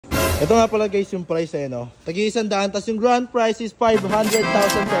Ito nga pala guys yung price eh, no? Tagi-100, tas yung grand price is 500,000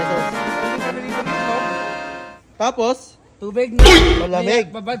 pesos. Tapos, tubig na malamig.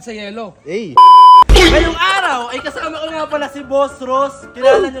 Babad sa yelo. Eh. Ngayong araw ay kasama ko nga pala si Boss Ross.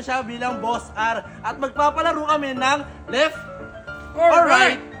 Kilala nyo siya bilang Boss R. At magpapalaro kami ng left or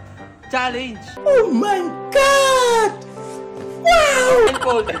right challenge. Oh my God! Wow!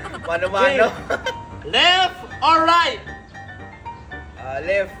 Mano-mano. Left or right?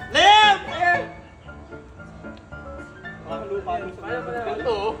 Left. Left!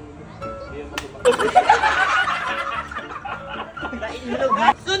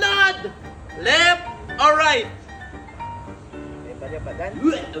 Sunod! Left or right?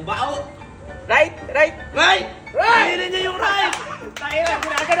 Right, right. Right! Right! Hindi niya yung right! Tayo,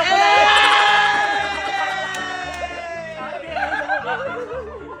 ginagano ko na.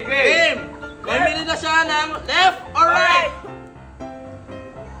 Game! Mamili na siya ng left or right?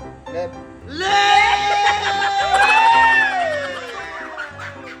 Left. Left!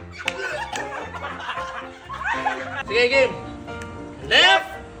 Sige, game. Left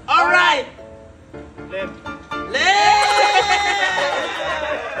or right? Left. Left!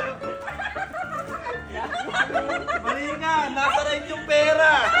 Mali nga, nasa right yung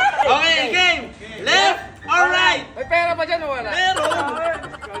pera. Okay, game. Left or right? May pera ba dyan o wala? Meron.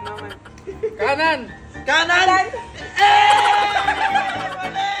 Kanan. Kanan. Eh!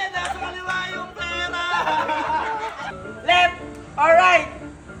 Mali, nasa kaliwa yung pera. Left or right?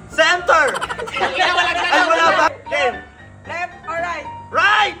 Center. Ay, wala ba? Game. Left or right?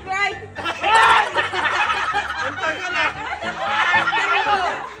 Right! Right. Center ka na.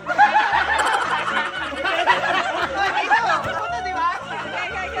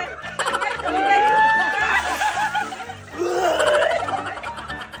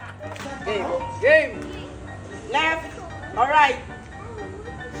 Game. Left or right?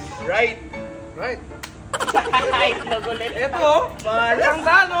 Right. Right. Right, nagulit. Ito, parang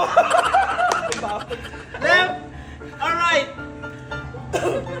dano. Left or right?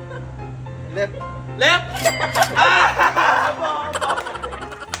 Left. Left?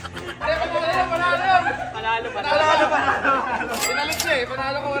 Panalo. Sinalik siya eh.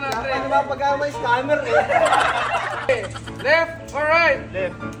 Panalo ko 100. Ano ba pagka may scammer eh? Left or right?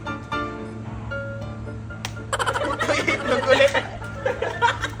 Left. Nagulit.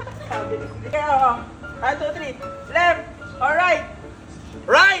 Kaya, 1, 2, 3. Left or right?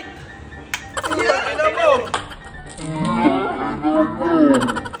 Right! Ano mo?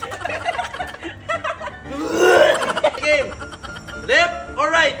 Game. Left or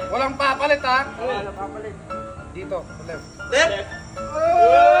right? Walang papalit ha. Wala papalit. Dito, left. Left?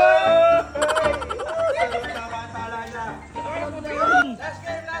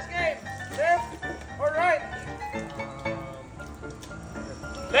 Last game. Left or right?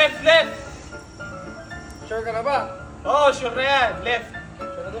 Left! Sure ka na ba? Oh, sure na yan. Left.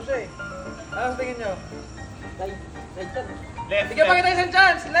 Sure na doon siya eh. Ano tingin nyo? Right. Right side. Left. Bigyan pa kita isang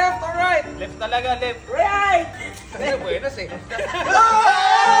chance. Left or right? Left talaga, left. Right! Ano buenas eh.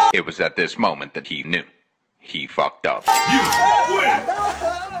 It was at this moment that he knew. He fucked up.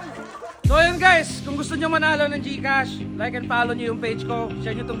 So ayun guys, kung gusto nyo manalo ng Gcash, like and follow nyo yung page ko,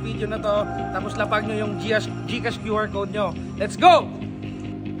 share nyo tong video na to, tapos lapag nyo yung Gcash QR code nyo. Let's go!